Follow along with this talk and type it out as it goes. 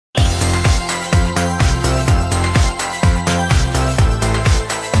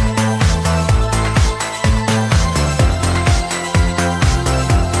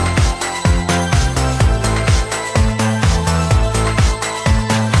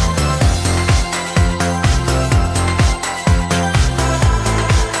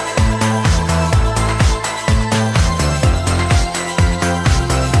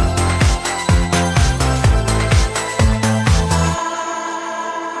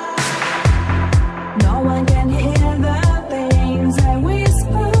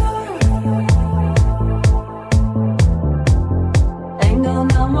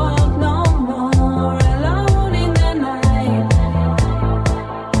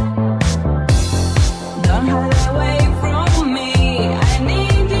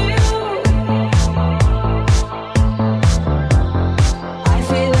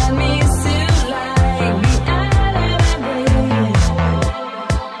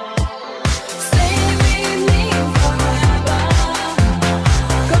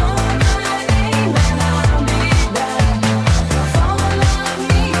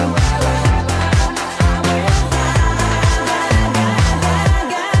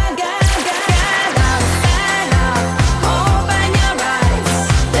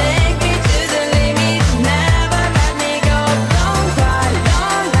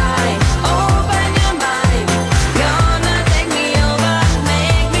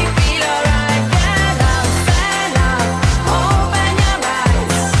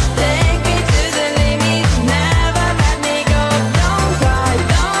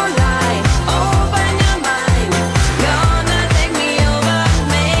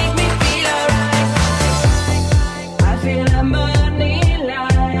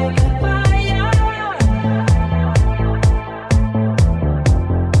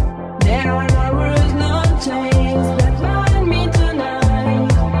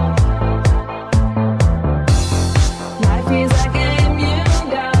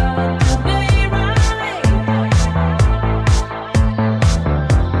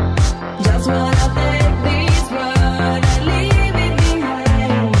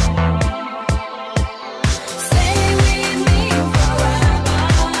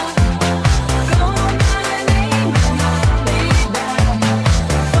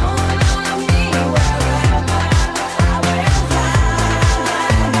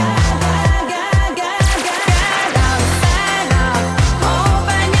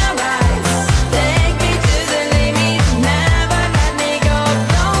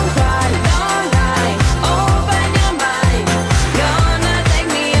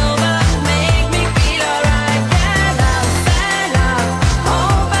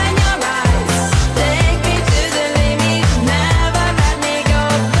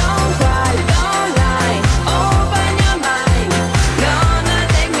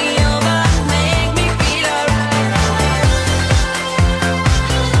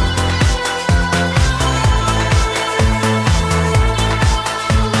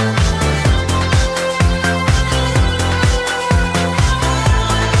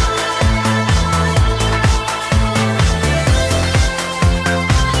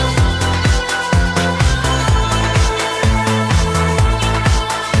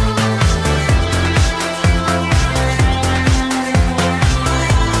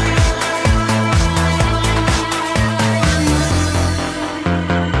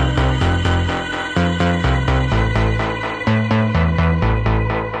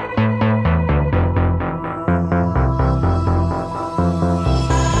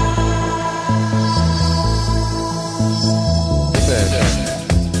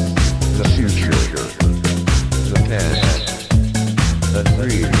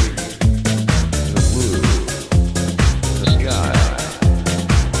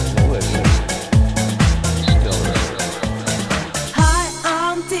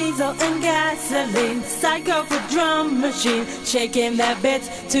psycho for drum machine, shaking their bits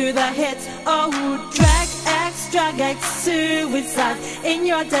to the hits. Oh, drag X, suicide. In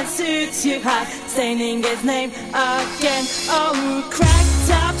your dead suits you hide, staining his name again. Oh,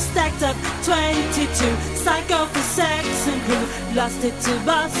 cracked up, stacked up, 22. Psycho for sex and crew, lost it to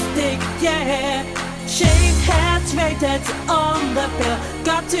bustic, yeah. Shaved heads, raped heads on the pill.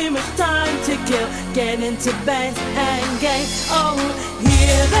 Got too much time to kill. Get into bed and game. Oh,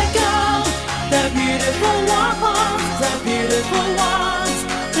 here they go, the beautiful ones, the beautiful ones.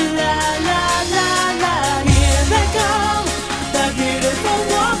 La la la la. Here they go, the beautiful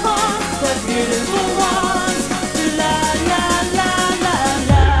ones, the beautiful ones. La la la la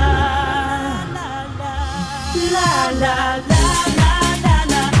la. La la la.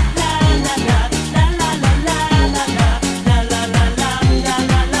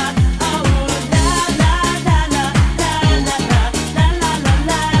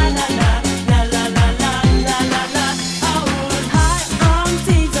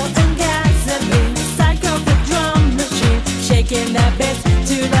 Taking that bit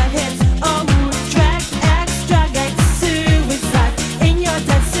to the hits. Oh, track X, drag X, suicide. In your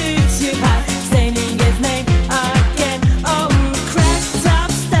dead suits you hide, staining his name again. Oh, cracked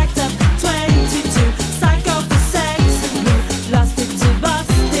up, stacked up, 22. Psycho for sex and blue, lost it to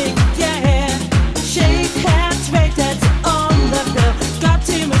bustic, yeah.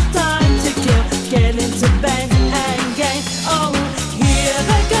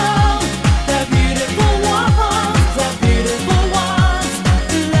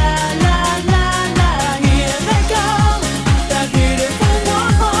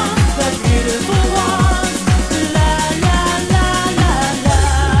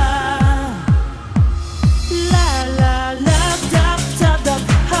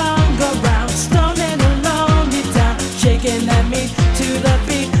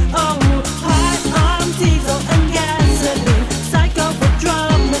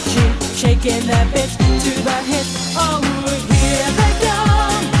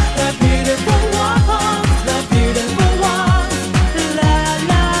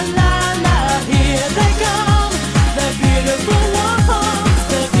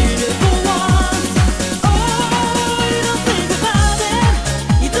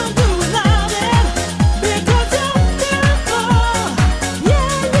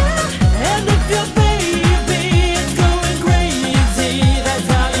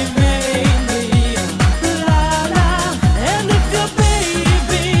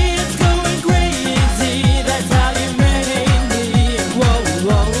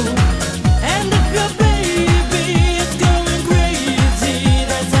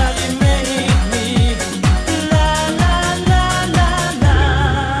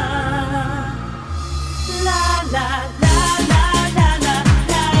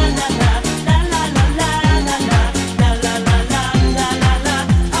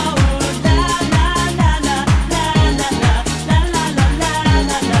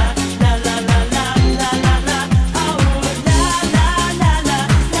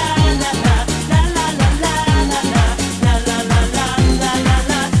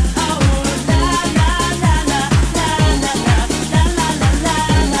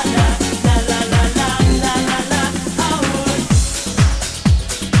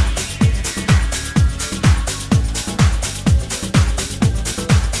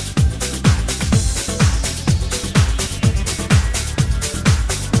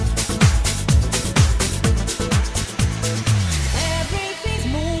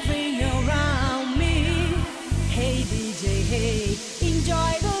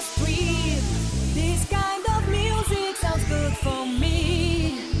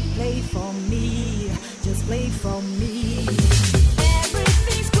 play for me, just play for me.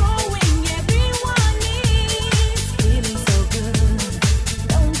 Everything's growing, everyone is feeling so good.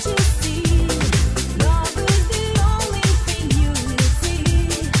 Don't you see? Love is the only thing you will see.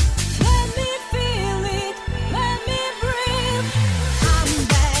 Let me feel it, let me breathe. I'm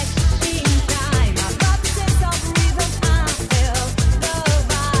back in time. I got the sense of rhythm. I feel the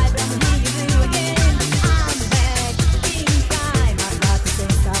vibe. I'm here with you again. I'm back in time. I got the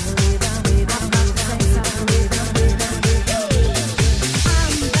sense of rhythm. I got the sense of rhythm.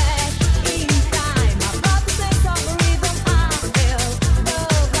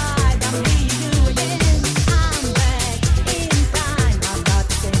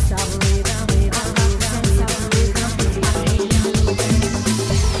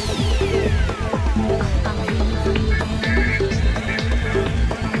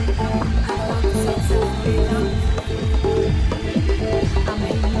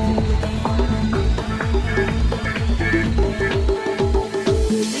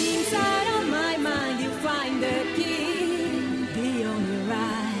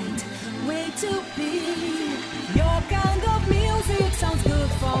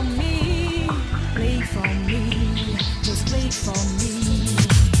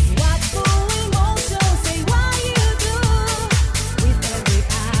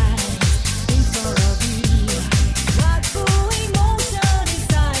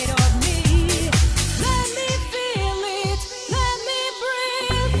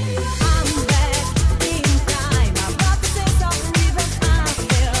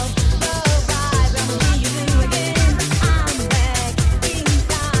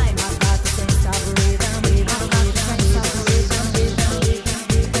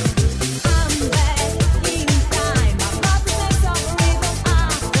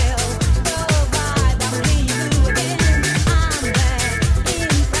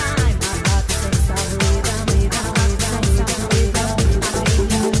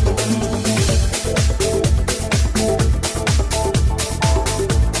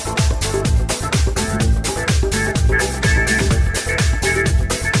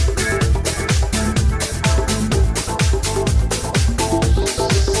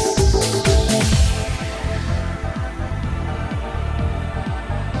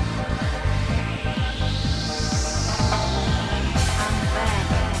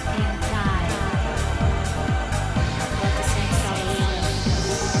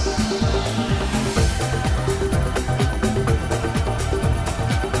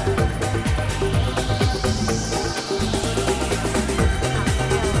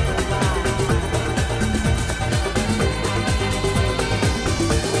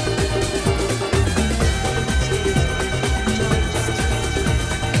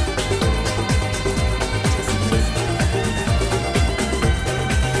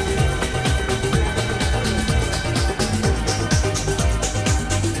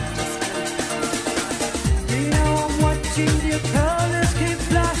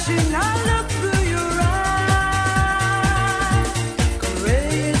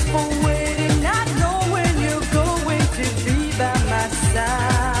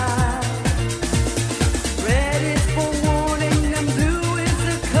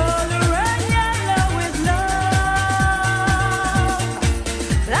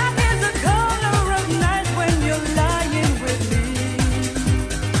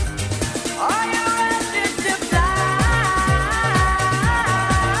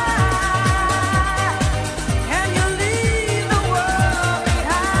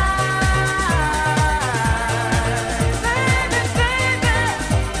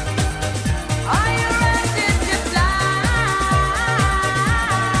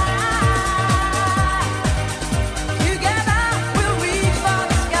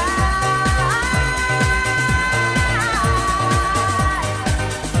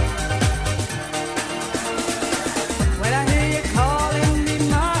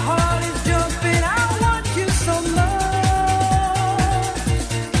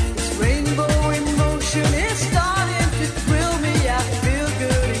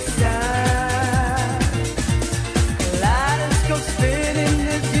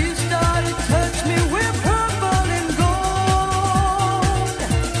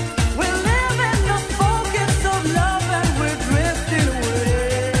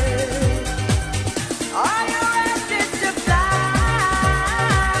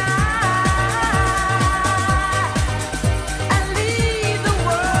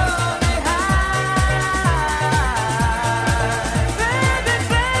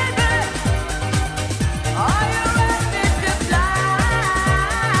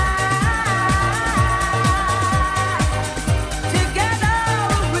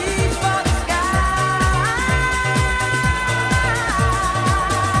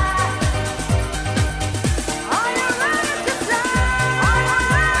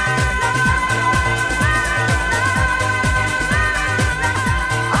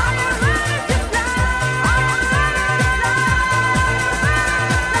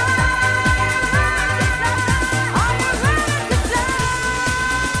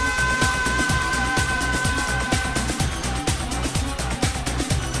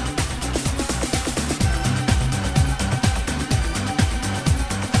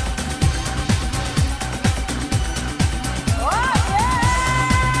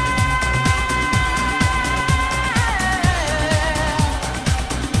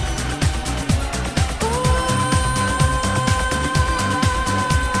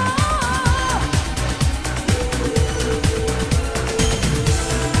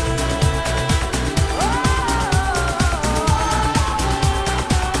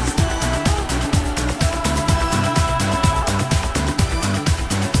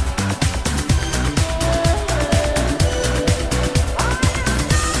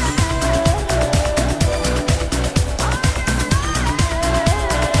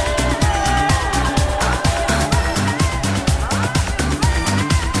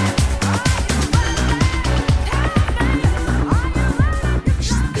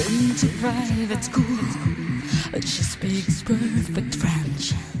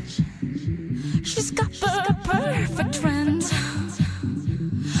 She's got the perfect friends,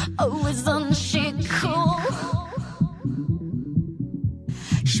 always unshakable.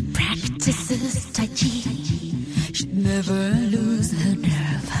 She practices Tai Chi, she'd never lose her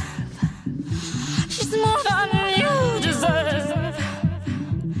nerve. She's more than you deserve,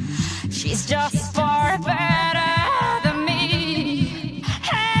 she's just far better than me.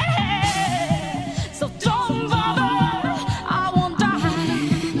 Hey, so don't bother, I won't die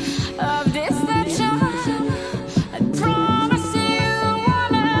of deception. I promise you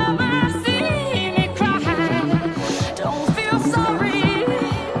won't ever see me cry. Don't feel sorry,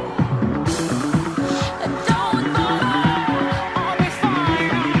 don't bother, I'll be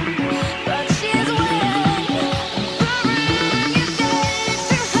fine. But she's waiting, burying your days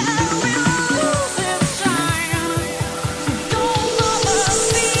to hell with losing shine. Don't bother,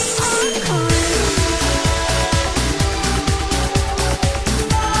 be unkind.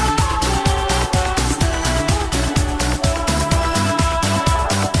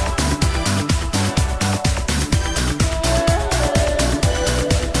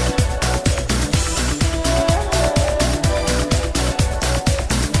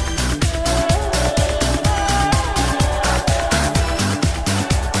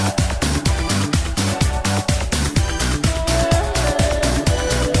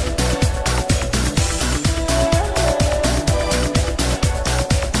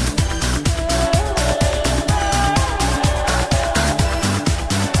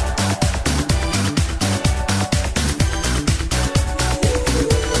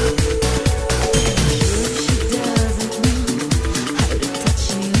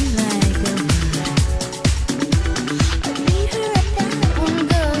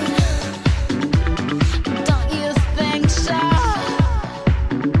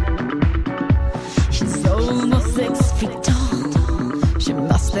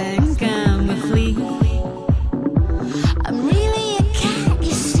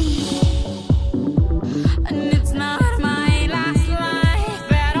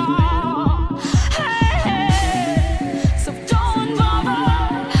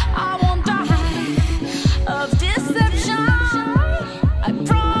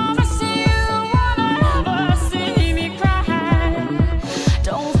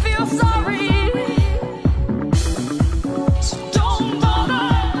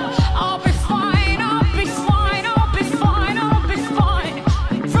 I'll be fine.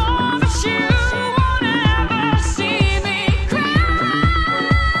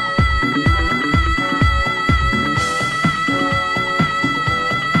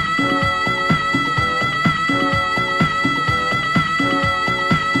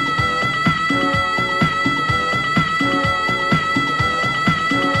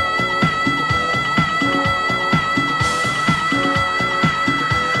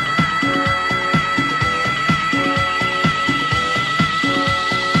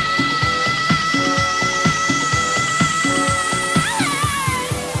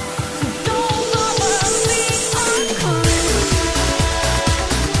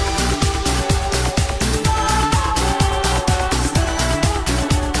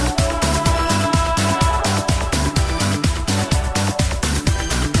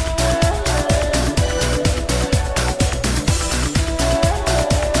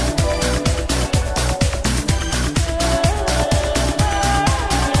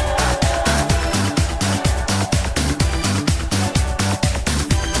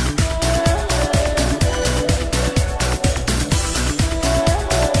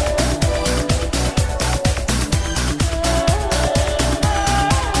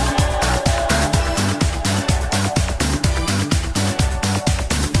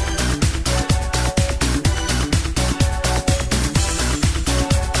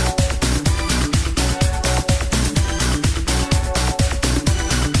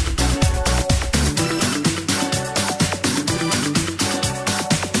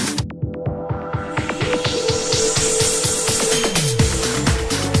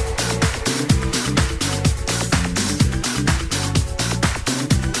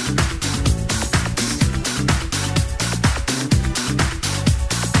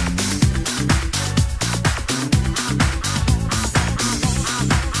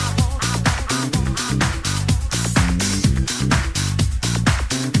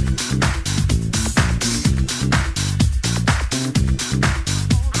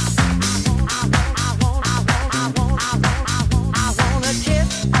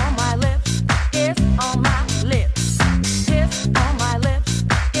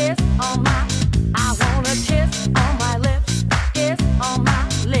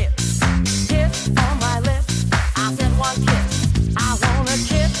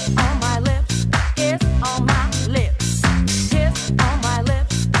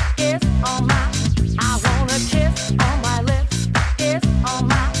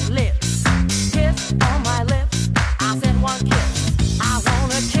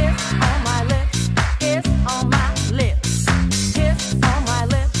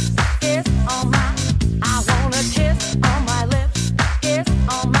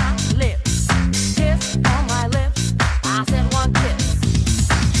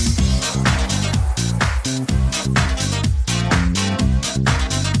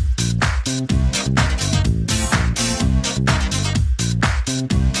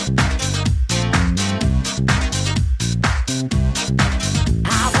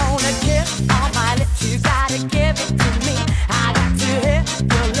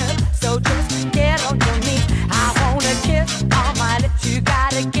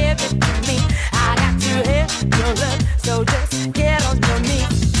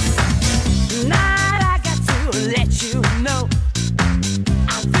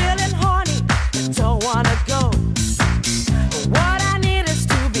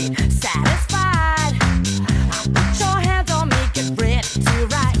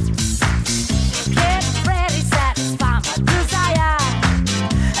 right. Get ready, satisfy my desire.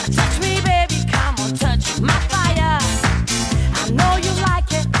 Touch me, baby, come on, touch my fire. I know you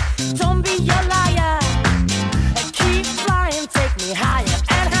like it, don't be a liar. Keep flying, take me higher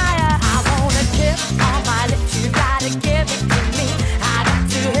and higher. I wanna kiss on my lips, you gotta give it to me. I got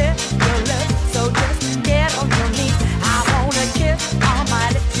to hear your lips, so just get on your knees. I wanna kiss on my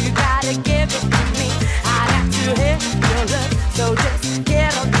lips, you gotta give it to me. I got to hear your lips, so just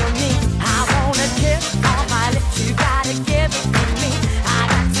get on your knees. I wanna kiss on my lips, you gotta give it to me. I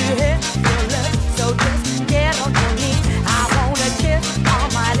got to hear your lips, so just get on your knees. I wanna kiss on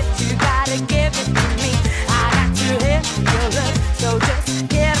my lips, you gotta give it to me. I got to hear your lips, so just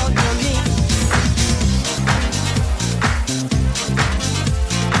get on your knees.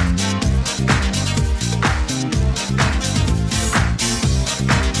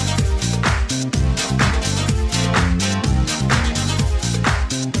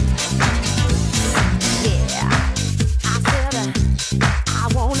 Yeah, I said I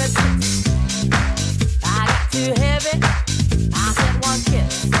wanna kiss. I got to have it. I said one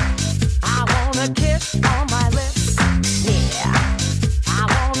kiss. I wanna kiss on my lips. Yeah, I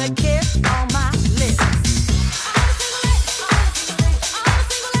wanna kiss on my lips.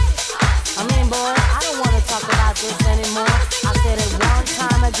 I mean, boy, I don't want to talk about this anymore. I said it one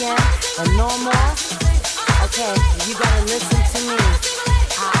time again and no more. Okay, you gotta listen to me.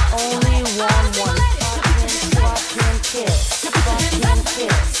 I only want one fucking kiss. Fucking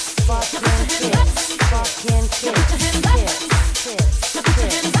kiss. Fucking kiss. Fucking kiss. Kiss. Kiss.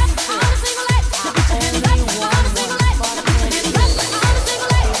 Kiss. I only want one fucking kiss.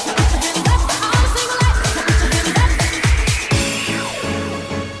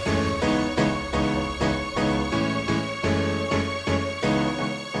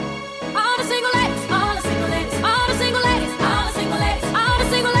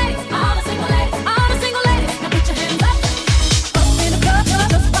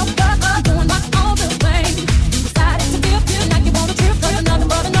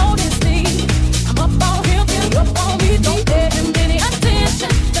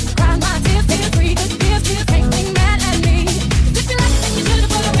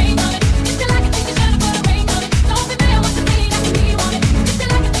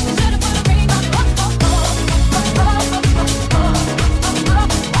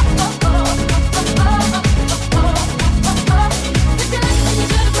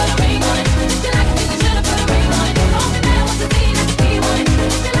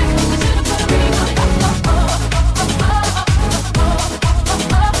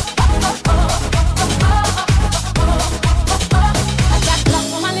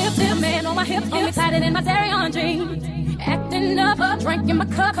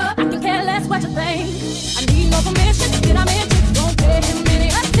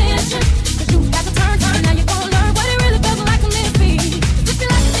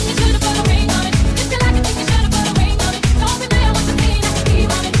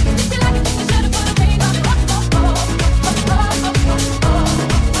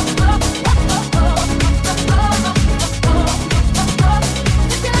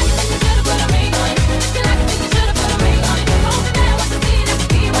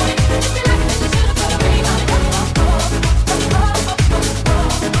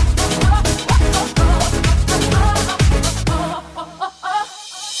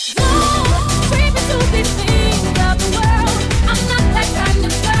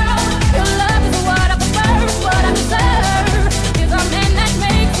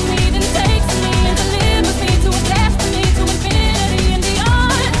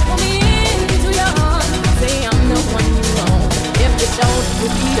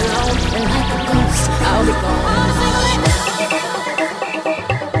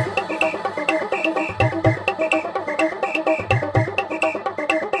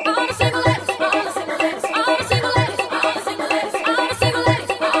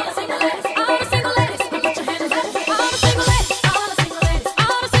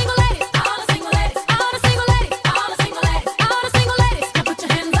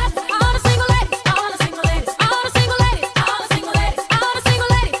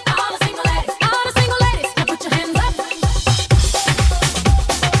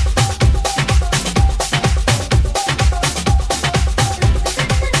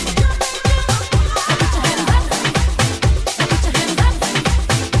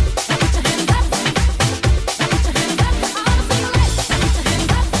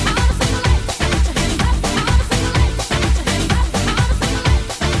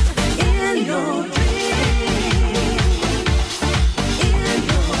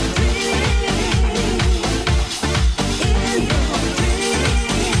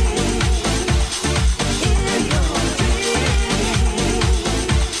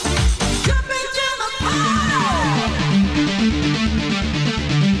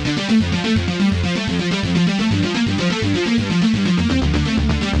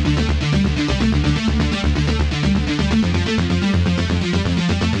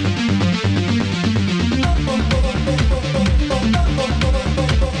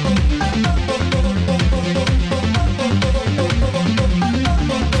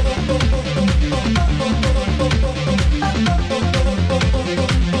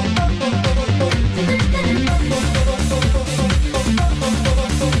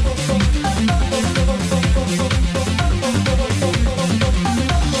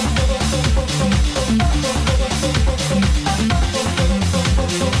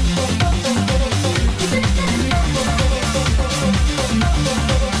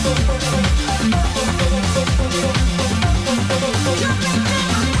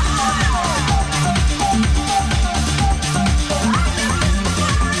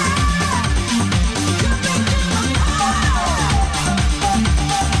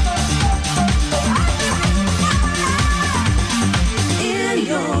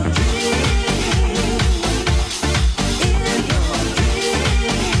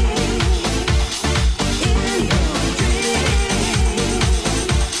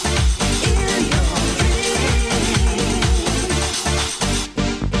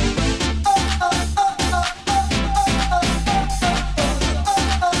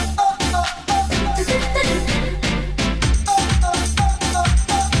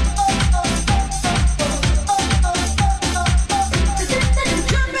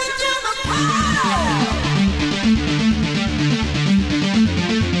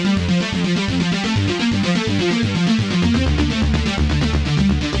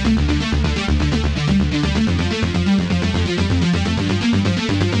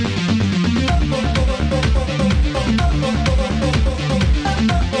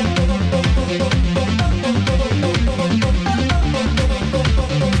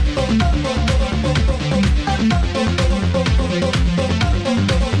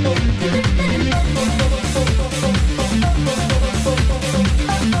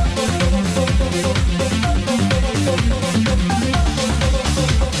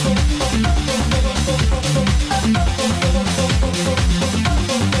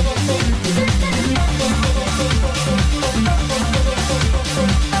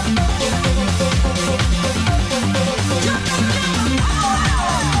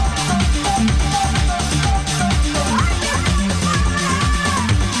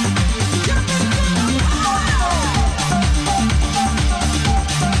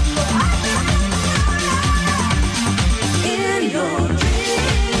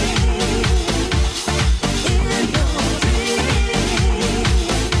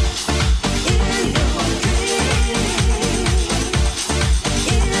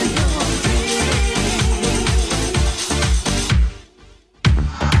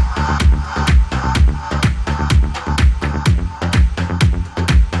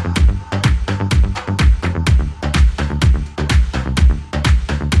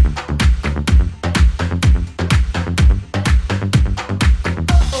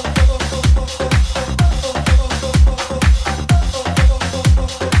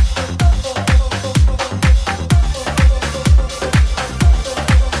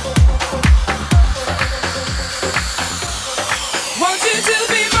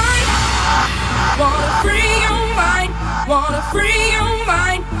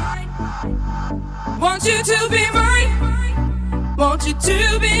 Want you to be mine. Want you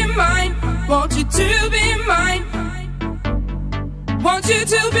to be mine. Want you to be mine. Want you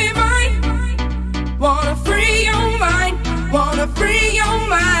to be mine. Wanna free your mind. Wanna free your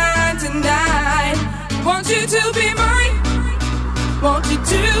mind tonight. Want you to be mine. Want you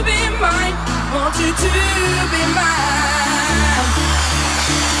to be mine. Want you to be mine.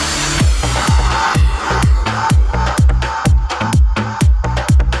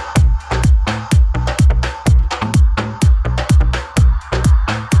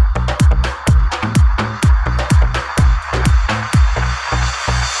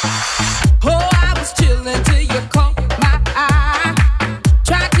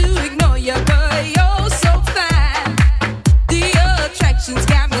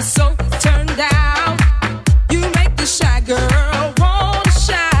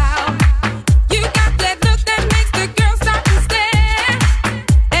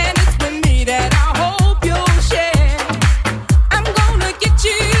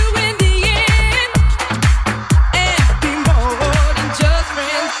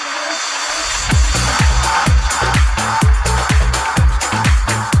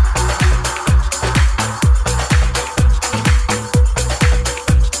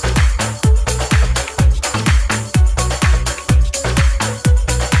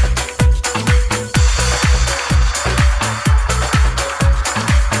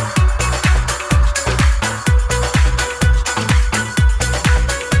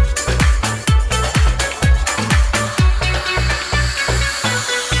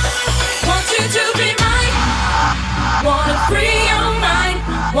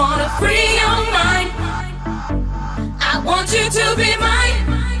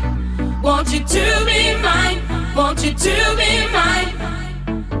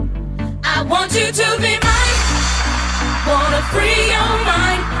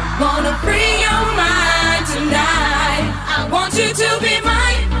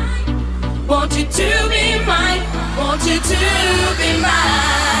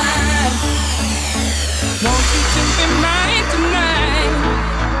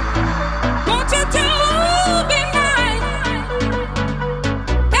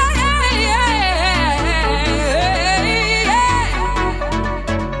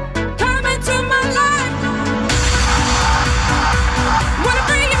 What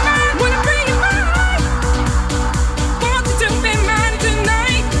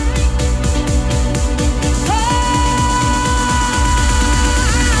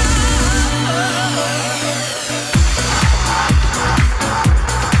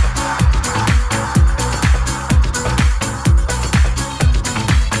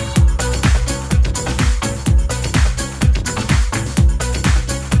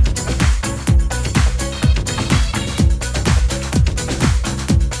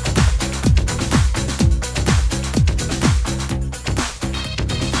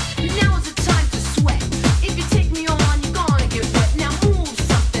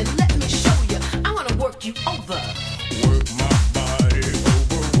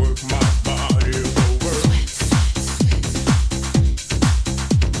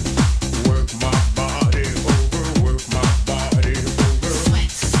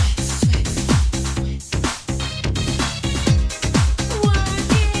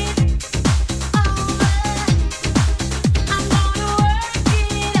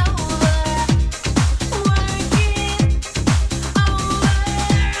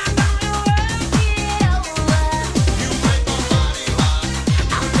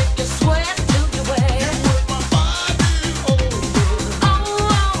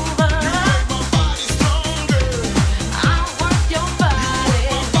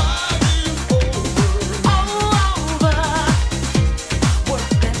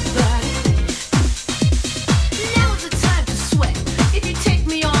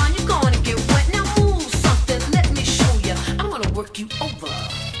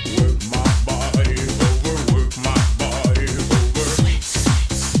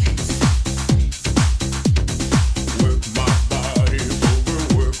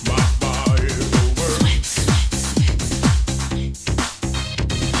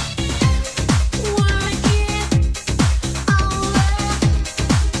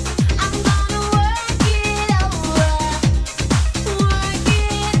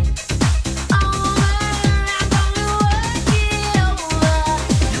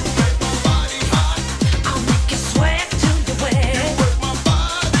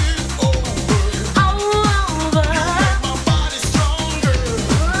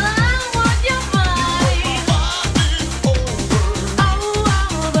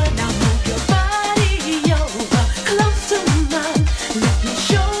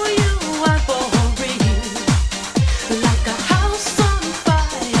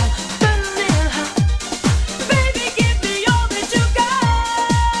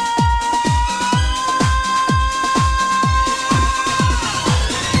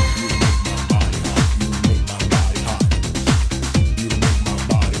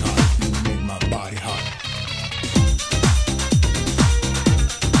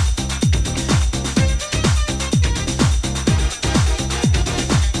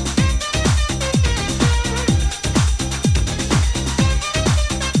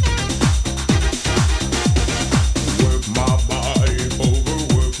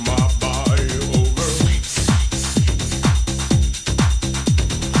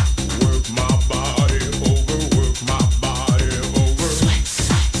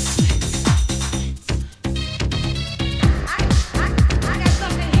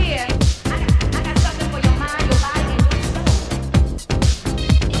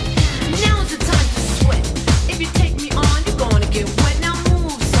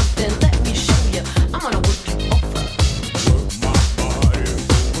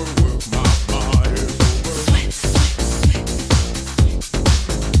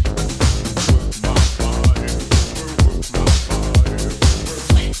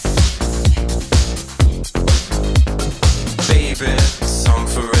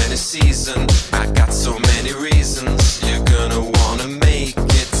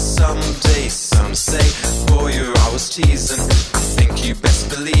Some say, boy, you're always teasing. I think you best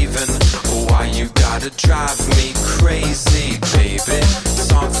believing. Why you gotta drive me crazy, baby?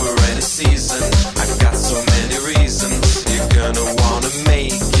 Song for any season. I got so many reasons. You're gonna wanna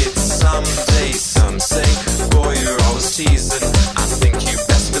make it someday. Some say, boy, you're always teasing. I think you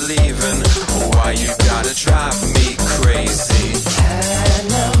best believing. Why you gotta drive me crazy? I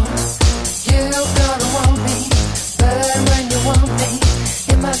know you're gonna want me, but when you want me,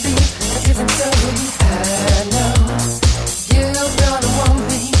 it might be a different story. I know you're gonna want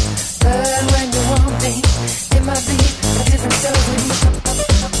me, but when you want me, it might be a different story.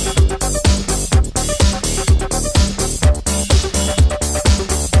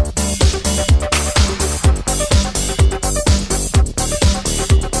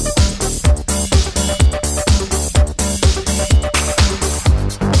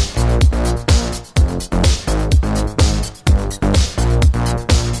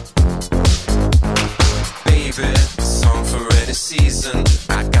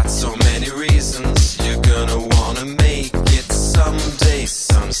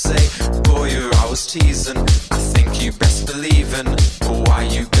 Teasing, I think you best believing. Why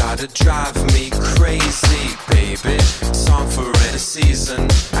you gotta drive me crazy, baby? Song for any season.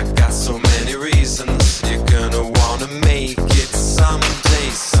 I got so many reasons. You're gonna wanna make it someday.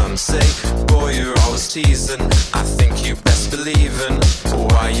 Some say, boy, you're always teasing. I think you best believing.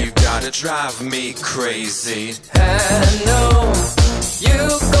 Why you gotta drive me crazy? I know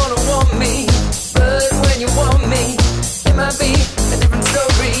you're gonna want me, but when you want me, it might be a different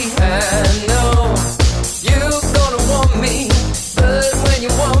story. I know you're gonna want me, but when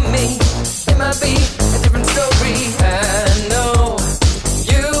you want me, it might be a different story. I know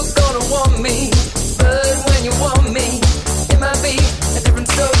you're gonna want me, but when you want me, it might be a different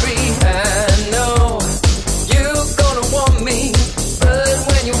story. I know you're gonna want me, but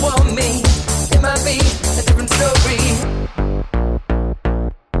when you want me, it might be a different story.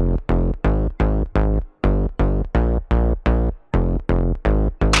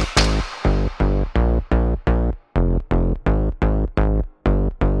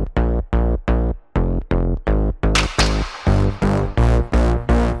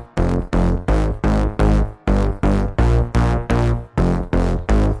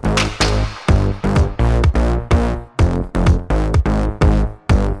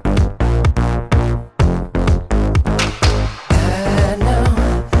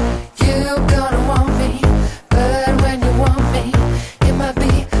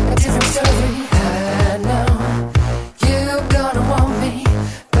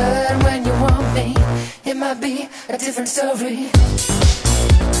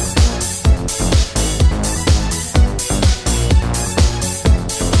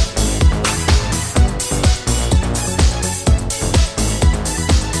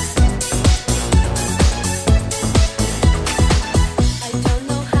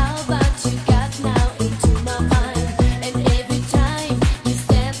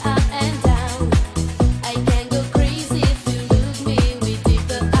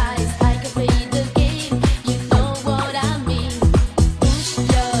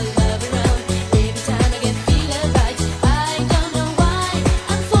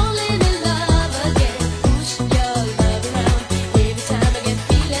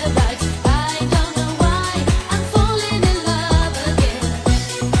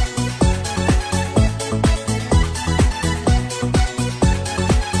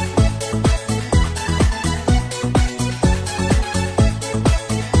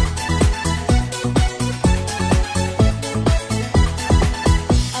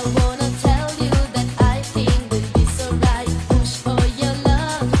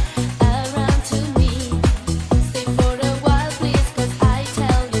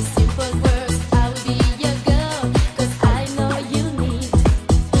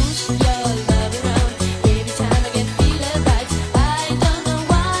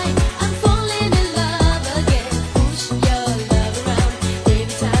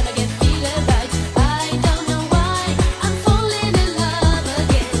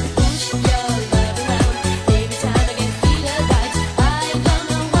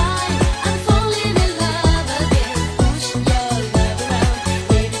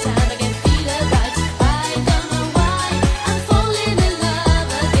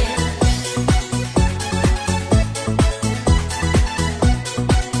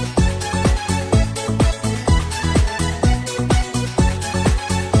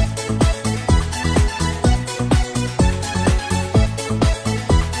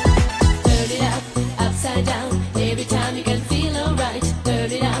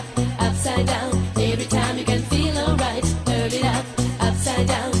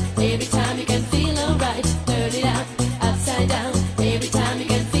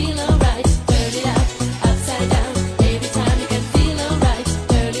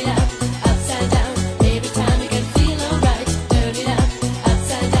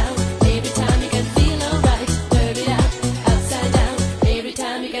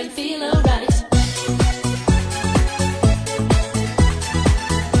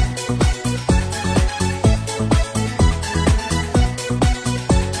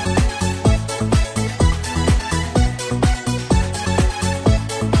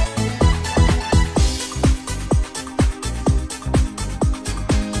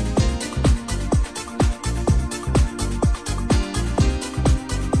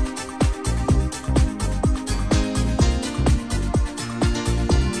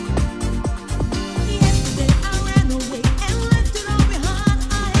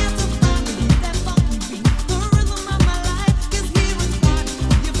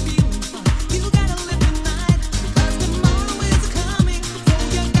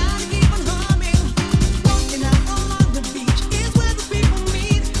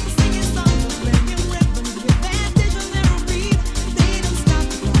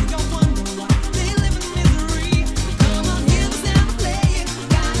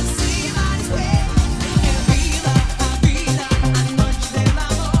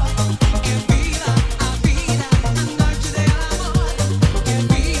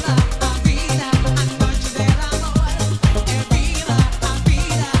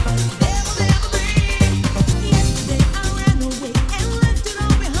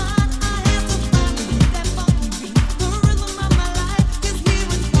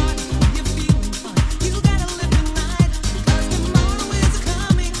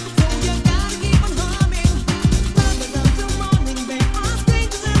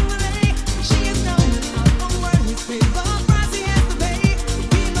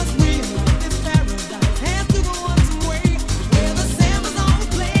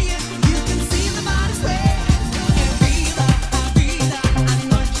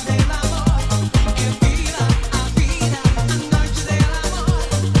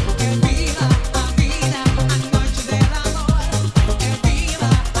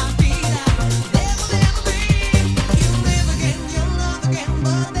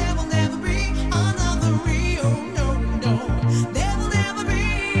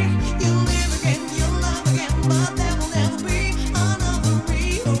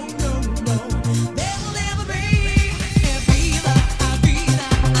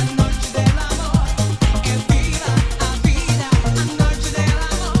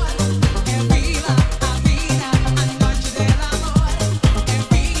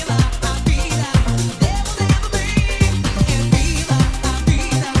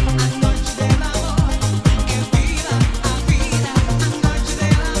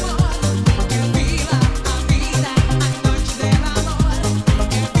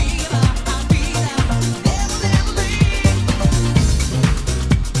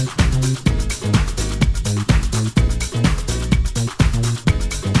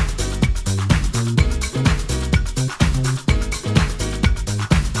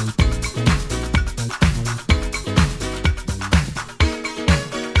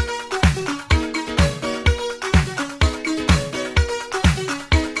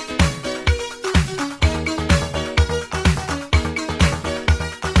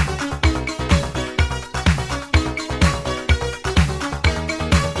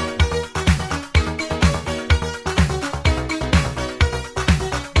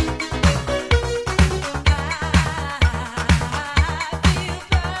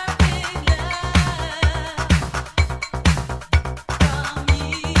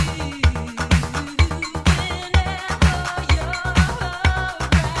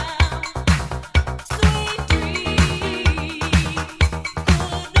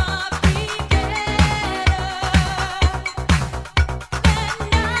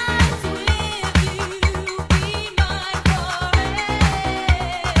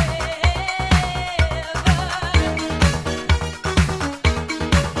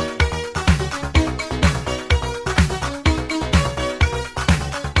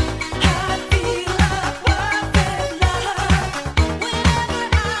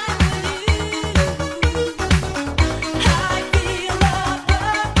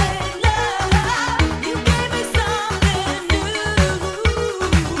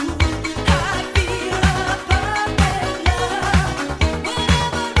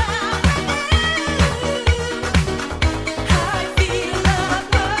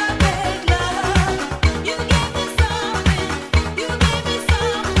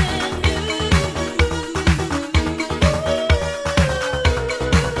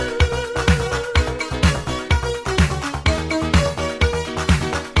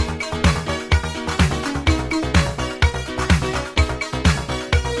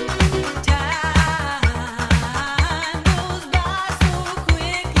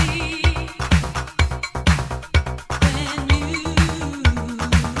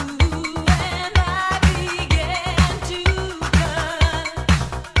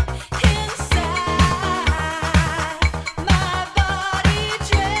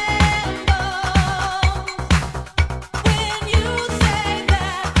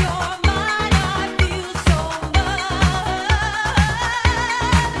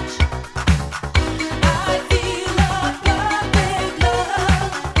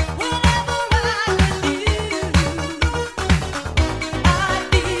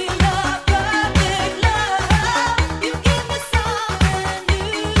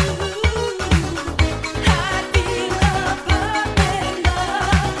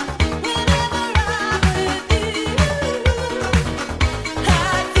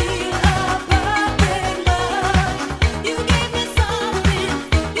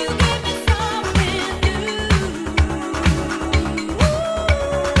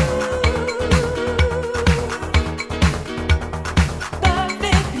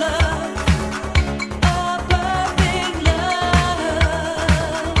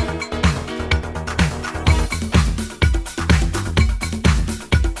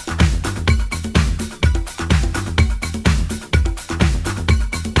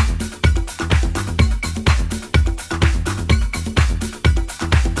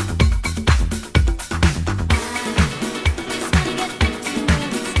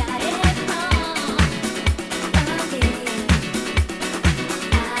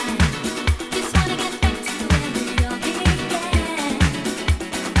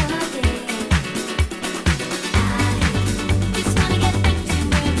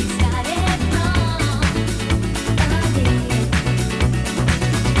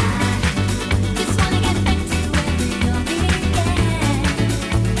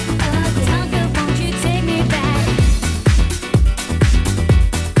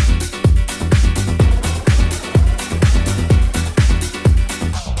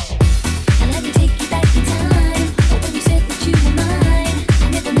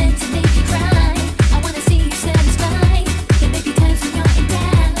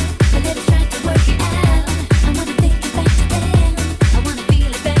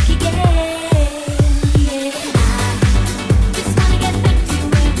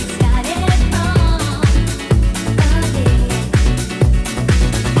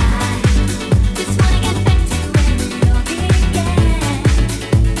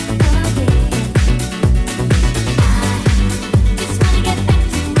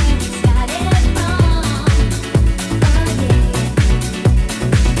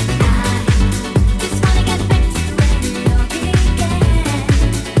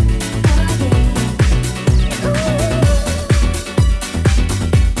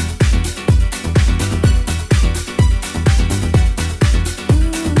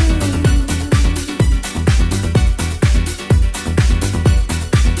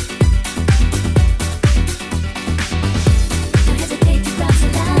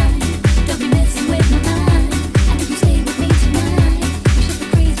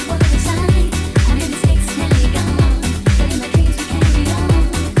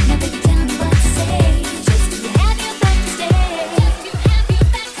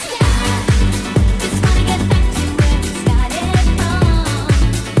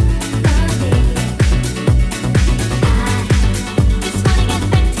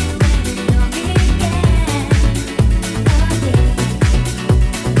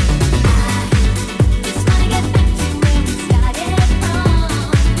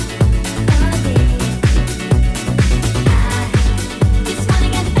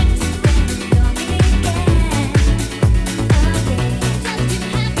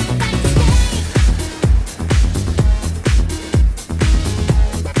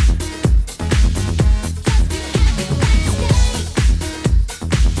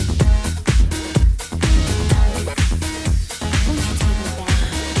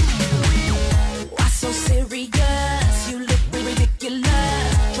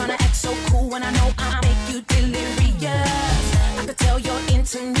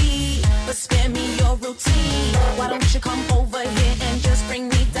 with me, but spare me your routine. Why don't you come over here and just bring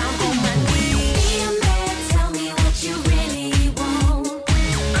me down on my knees? Be a man, tell me what you really want.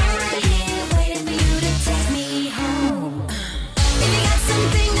 I'm right here waiting for you to take me home. If you got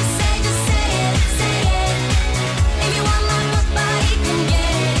something to say, just say it, say it. If you want my body, come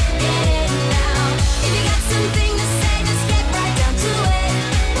get it now. If you got something to say, just get right down to it.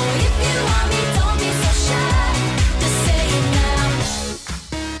 Boy, if you want me, don't be so shy. Just say it now.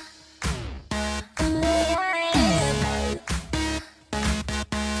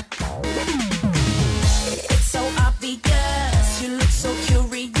 It's so obvious, you look so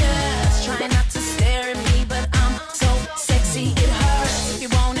curious. Try not to stare at me, but I'm so sexy it hurts. If you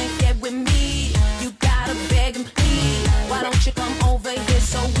wanna get with me, you gotta beg and plead. Why don't you come over here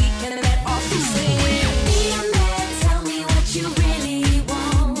so we can let off some steam? Be a man, tell me what you really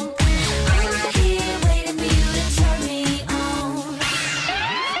want. I'm right here waiting for you to turn me on.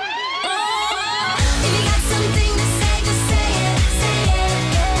 If you got something to say, just say it, say it.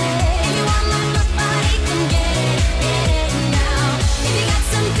 If you want my body, come get it now. If you got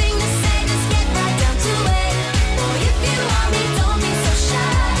something to say, just get right down to it. Boy, if you want me, don't be so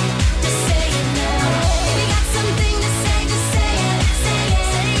shy. Just say it now. If you got something to say, just say it, say it,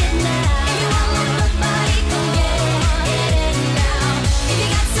 say it now. If you want my body, come get it now. If you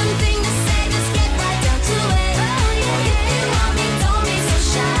got something to say, just get right down to it. Boy, if you want me, don't be so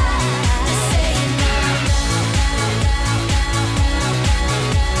shy. Just say it now.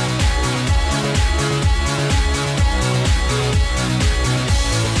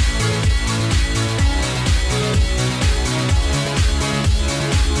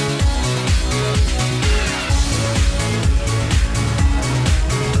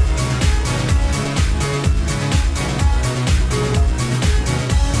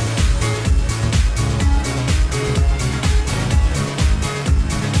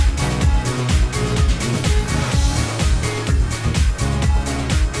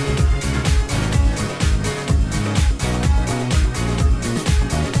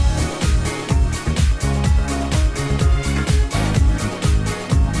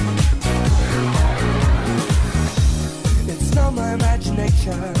 It's not my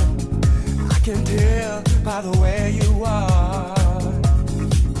imagination. I can tell by the way you are.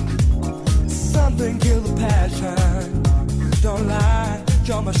 Something kill the passion. Don't lie,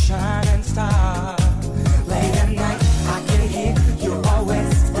 you're my shining star. Late at night, I can hear you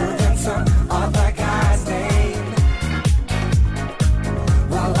always within some other guy's name.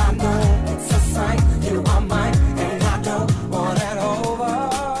 Well, I know it's a sign you are mine, and I don't want it over.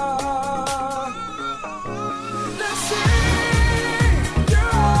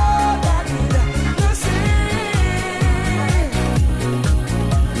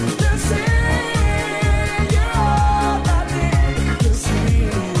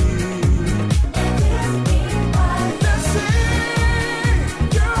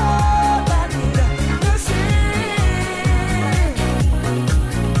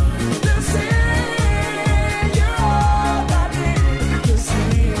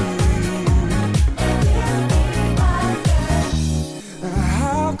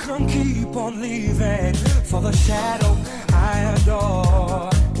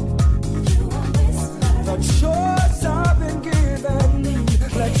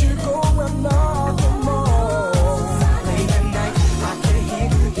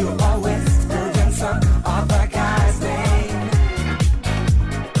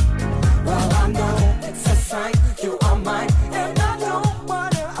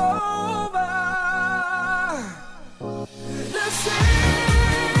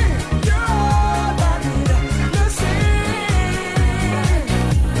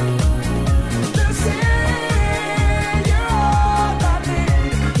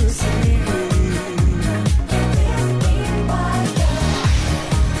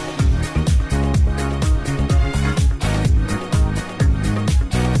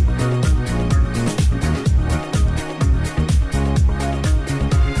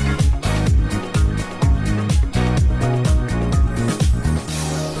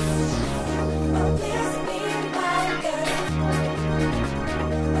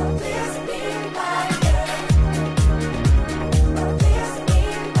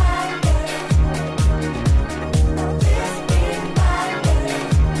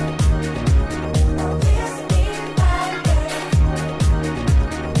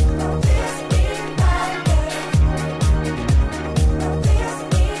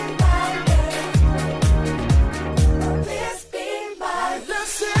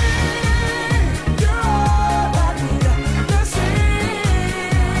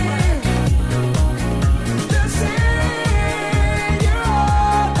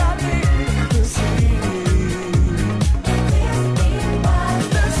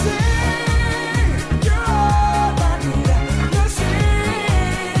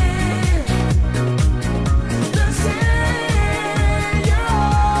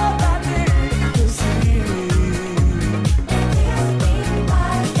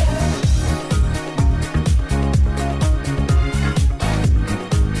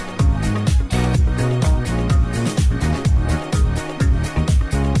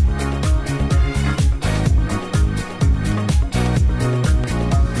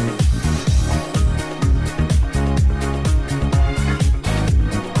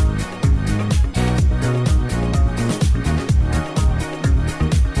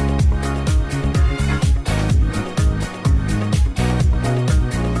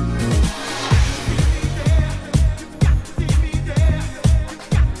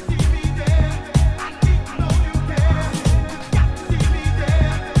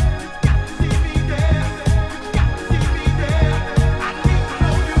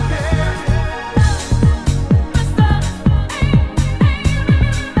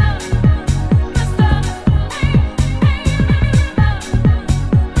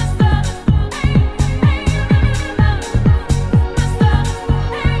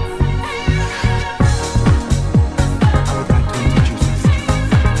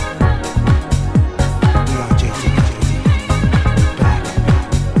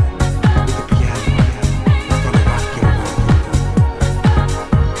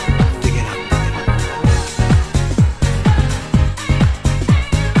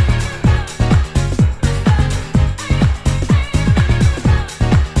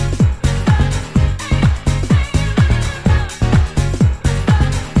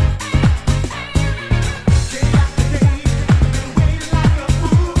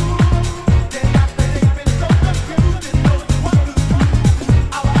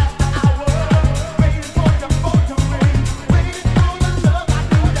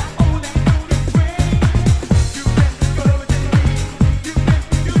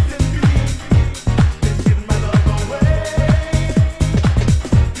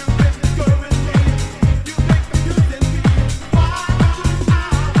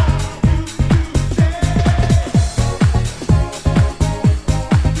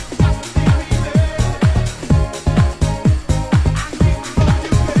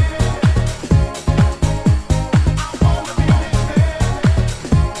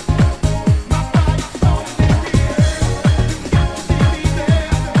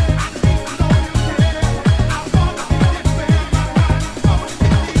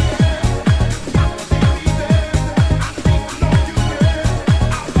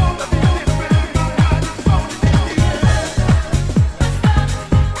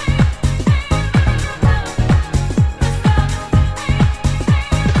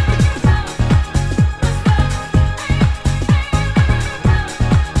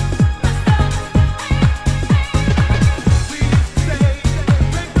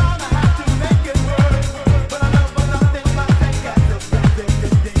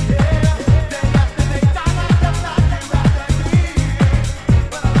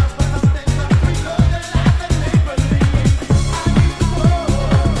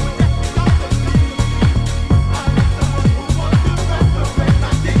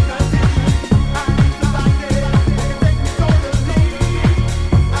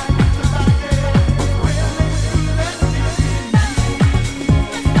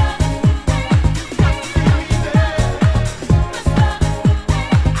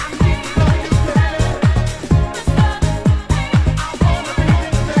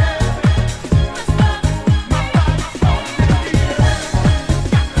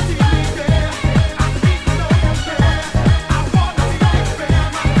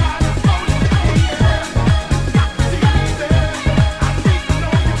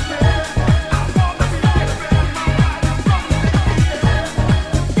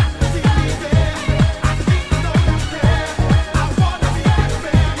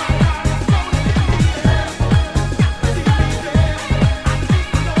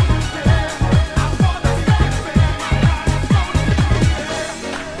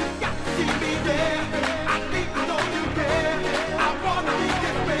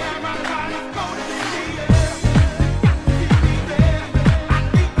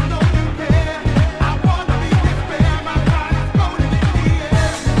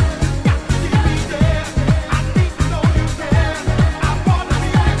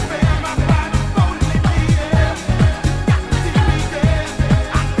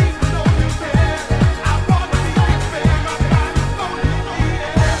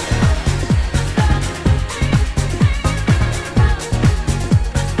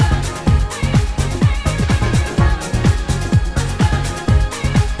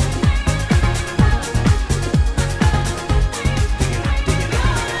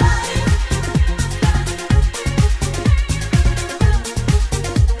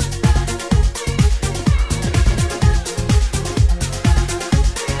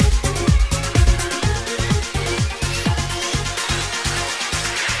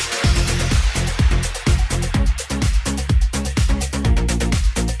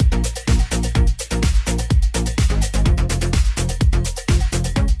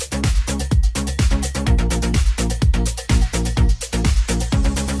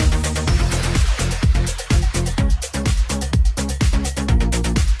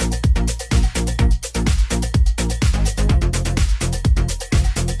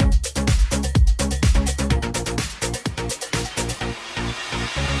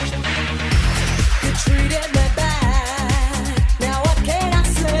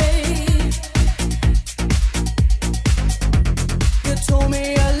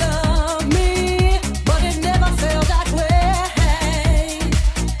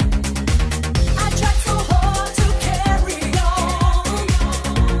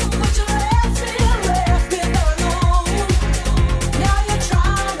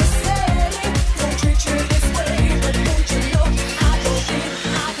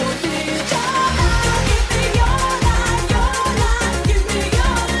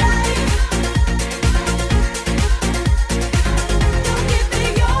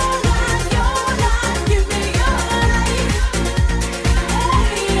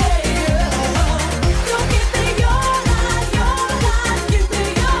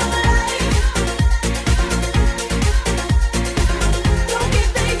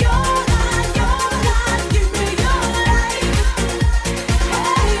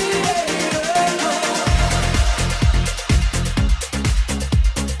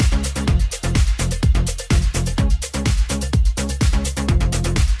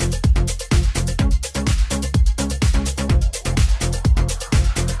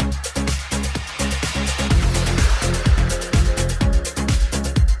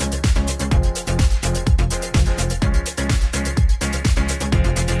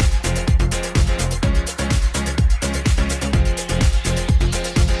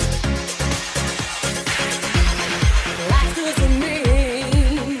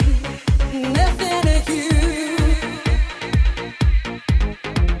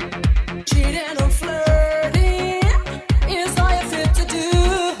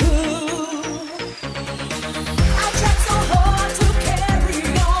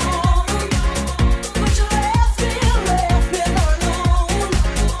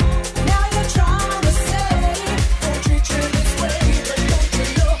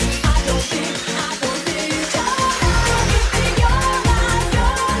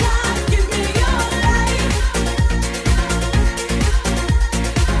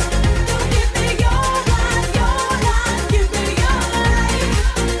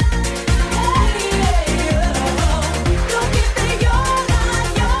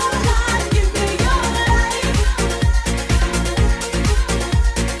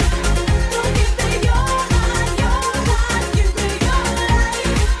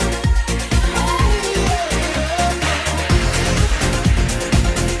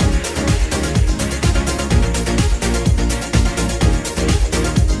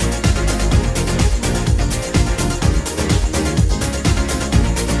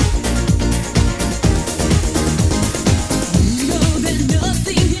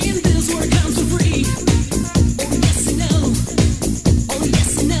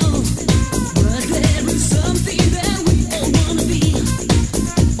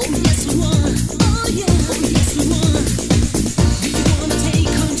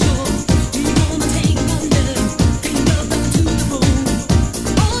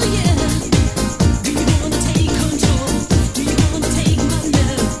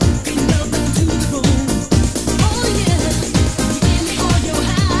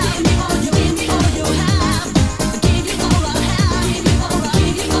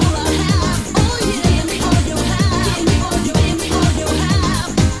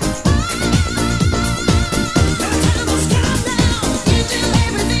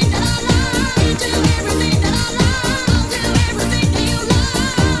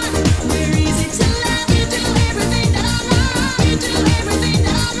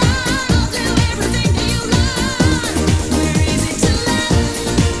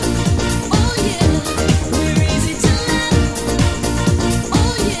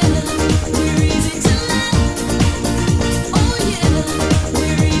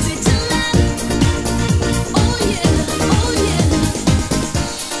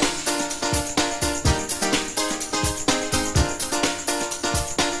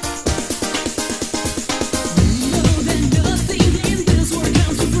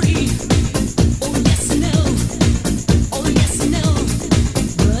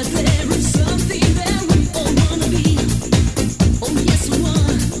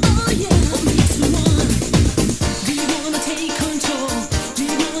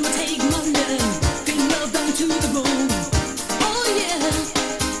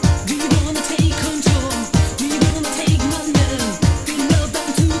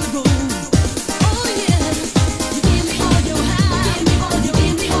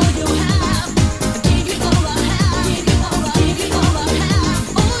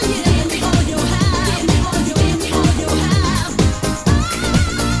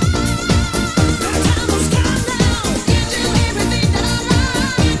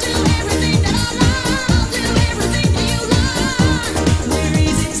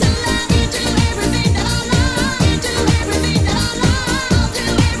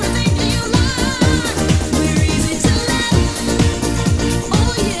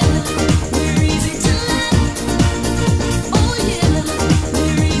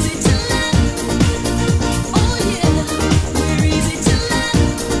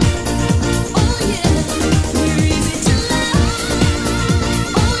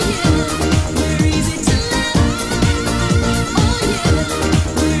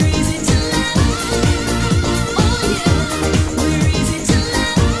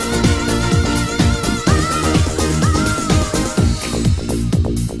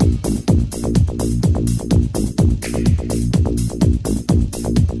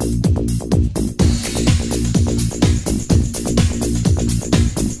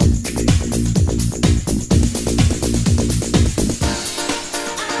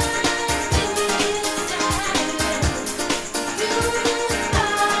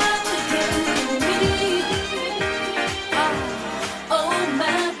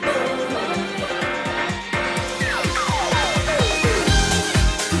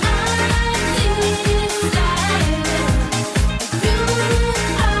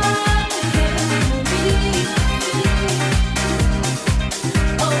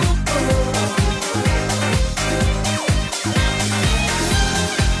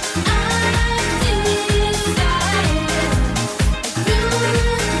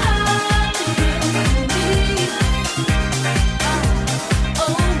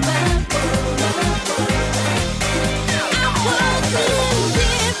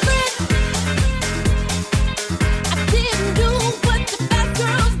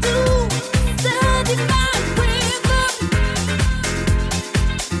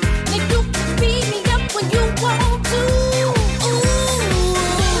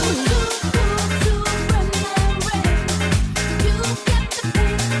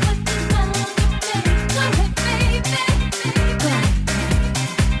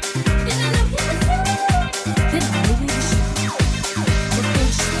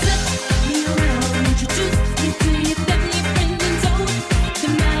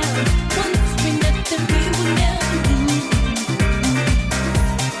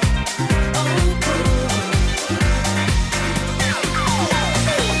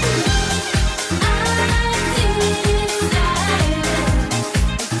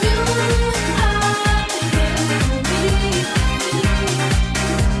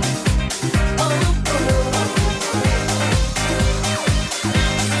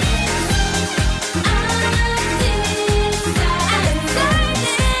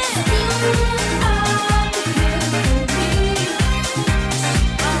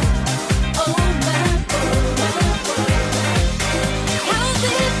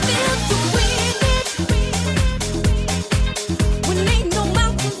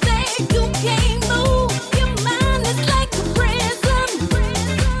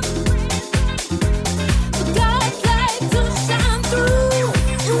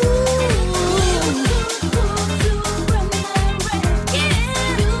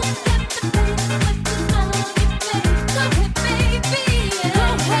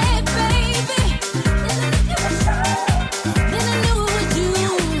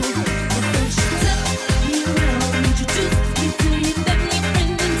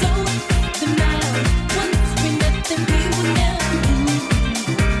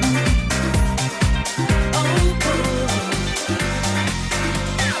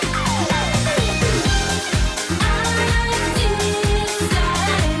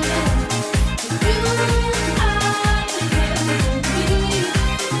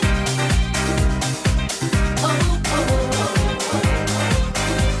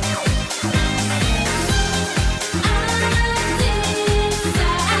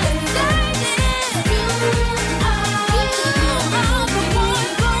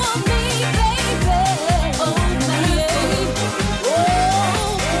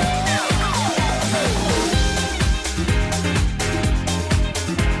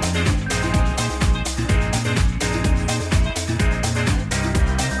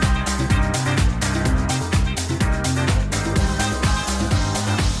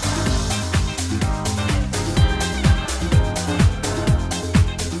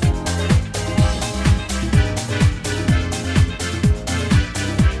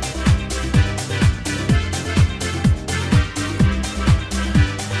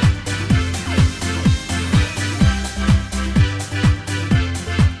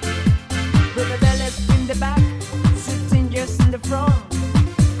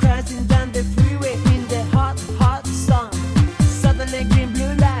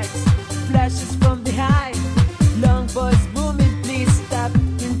 blue lights, flashes from behind. Long voice booming, please step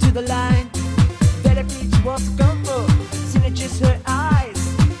into the line. Better beach wants to come for, synergies her eyes.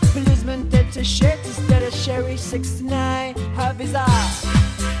 Policeman touch her shirt instead of Sherry 69. How bizarre,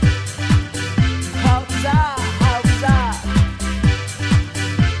 how bizarre, how bizarre.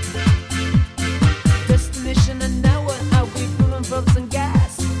 Destination unknown, I'll be pulling from some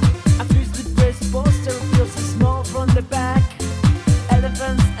gas. I fuse the press poster, feels so small from the back.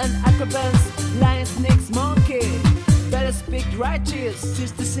 Elephants and acrobats, lion, snakes, monkey. Better speak righteous,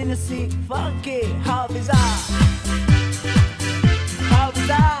 just the synesthesia funky. How bizarre, how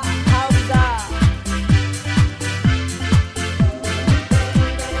bizarre, how bizarre.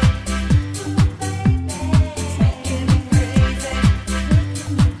 It's making me crazy,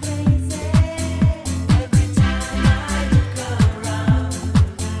 every time I look around.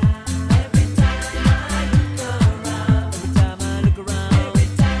 Every time I look around. Every time I look around. Every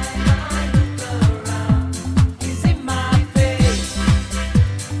time I look around. He's in my face.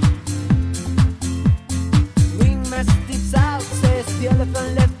 Ringmaster dips out, says the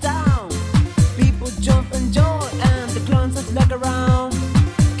elephant left town. People jump and joy, and the clowns that look around.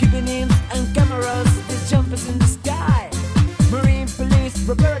 Keeping names and cameras, these jumpers in the sky. Marine police,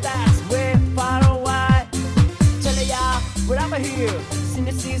 paradise, we're far away. Taleesa, we're over here,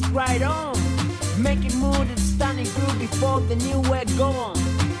 synesthesia right on. Making mood and stunning groove before the new way go on.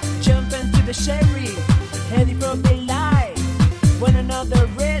 Jump into the Sherry, heading for the light. When another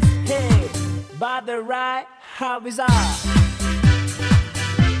race, hey, by the right, how bizarre,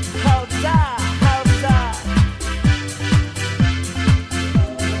 how bizarre.